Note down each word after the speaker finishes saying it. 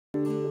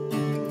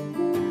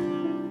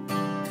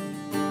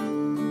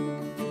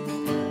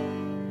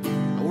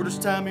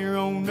First time here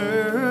on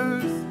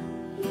earth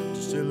to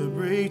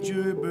celebrate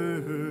your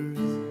birth.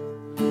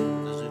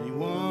 Does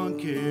anyone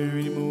care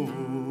anymore?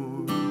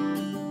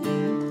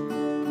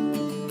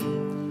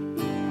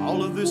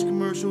 All of this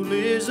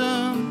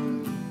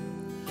commercialism,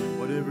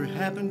 whatever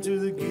happened to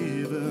the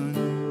given?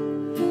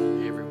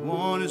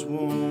 Everyone is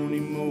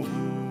wanting more.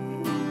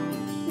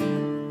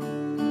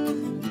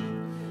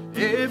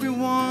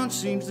 Everyone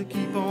seems to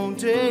keep on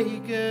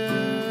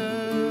taking.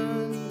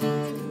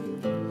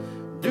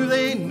 Do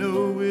they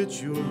know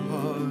it's your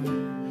heart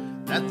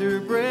that they're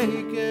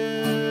breaking?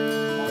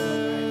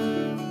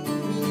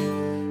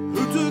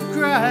 Who took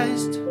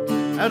Christ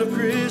out of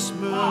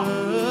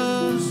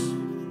Christmas?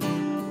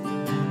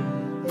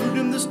 Who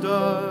dimmed the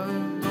star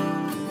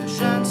that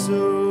shines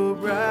so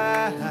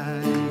bright?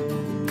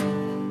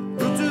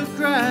 Who took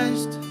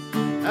Christ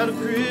out of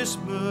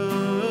Christmas?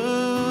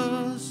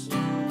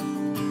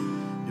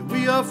 Did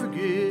we all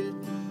forget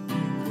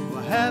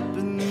what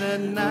happened that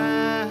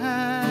night?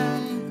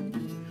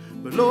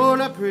 But Lord,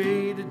 I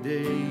pray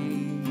today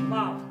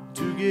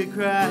to get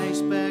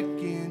Christ back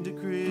into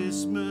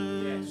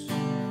Christmas.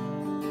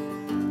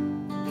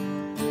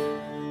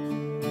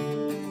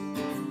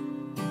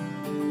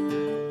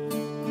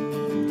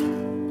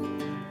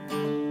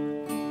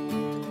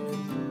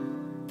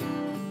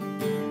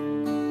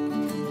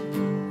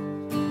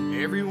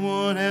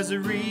 Everyone has a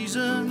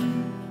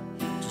reason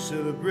to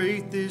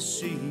celebrate this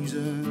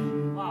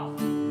season.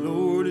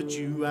 Lord, it's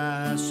you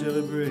I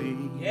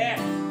celebrate. Yes.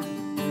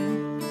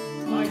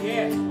 Oh,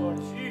 yes, Lord,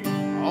 it's you.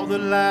 All the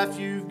life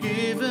you've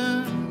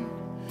given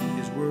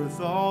is worth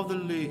all the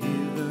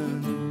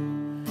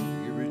living.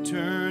 Your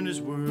return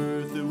is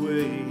worth the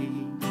wait.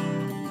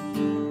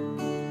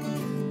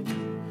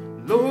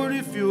 Lord,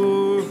 if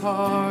your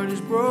heart is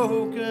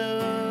broken,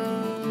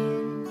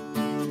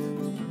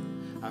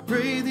 I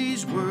pray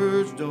these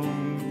words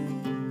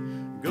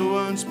don't go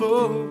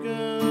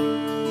unspoken.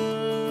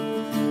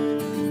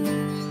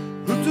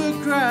 Who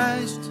took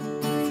Christ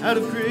out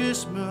of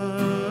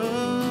Christmas?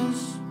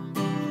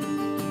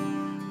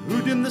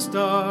 Who dimmed the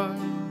star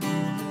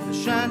that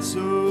shines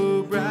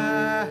so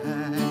bright?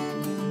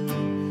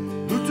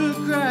 Who took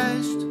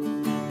Christ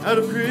out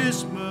of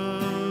Christmas?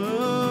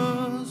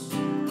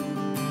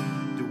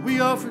 Did we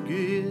all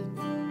forget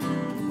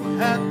what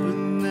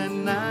happened that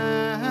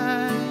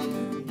night?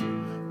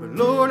 But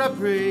Lord, I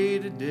pray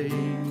today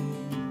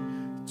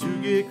to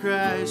get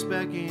Christ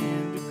back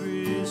into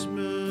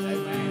Christmas.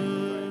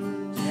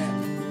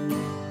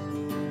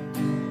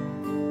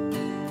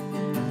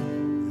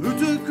 Who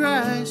took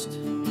Christ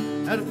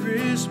out of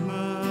Christmas?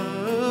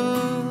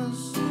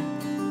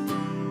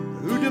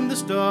 Who dimmed the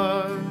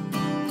star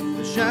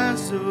that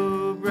shines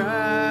so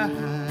bright?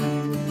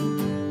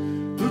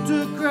 Who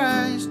took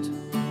Christ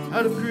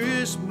out of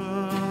Christmas?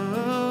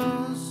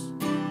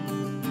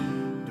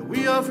 Do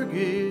we all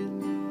forget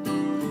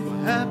what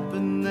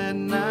happened that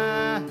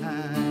night?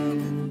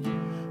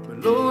 But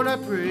Lord, I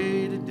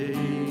pray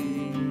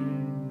today.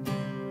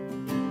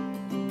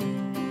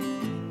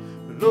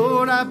 But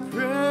Lord, I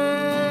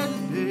pray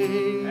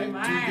today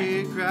to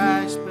get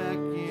Christ back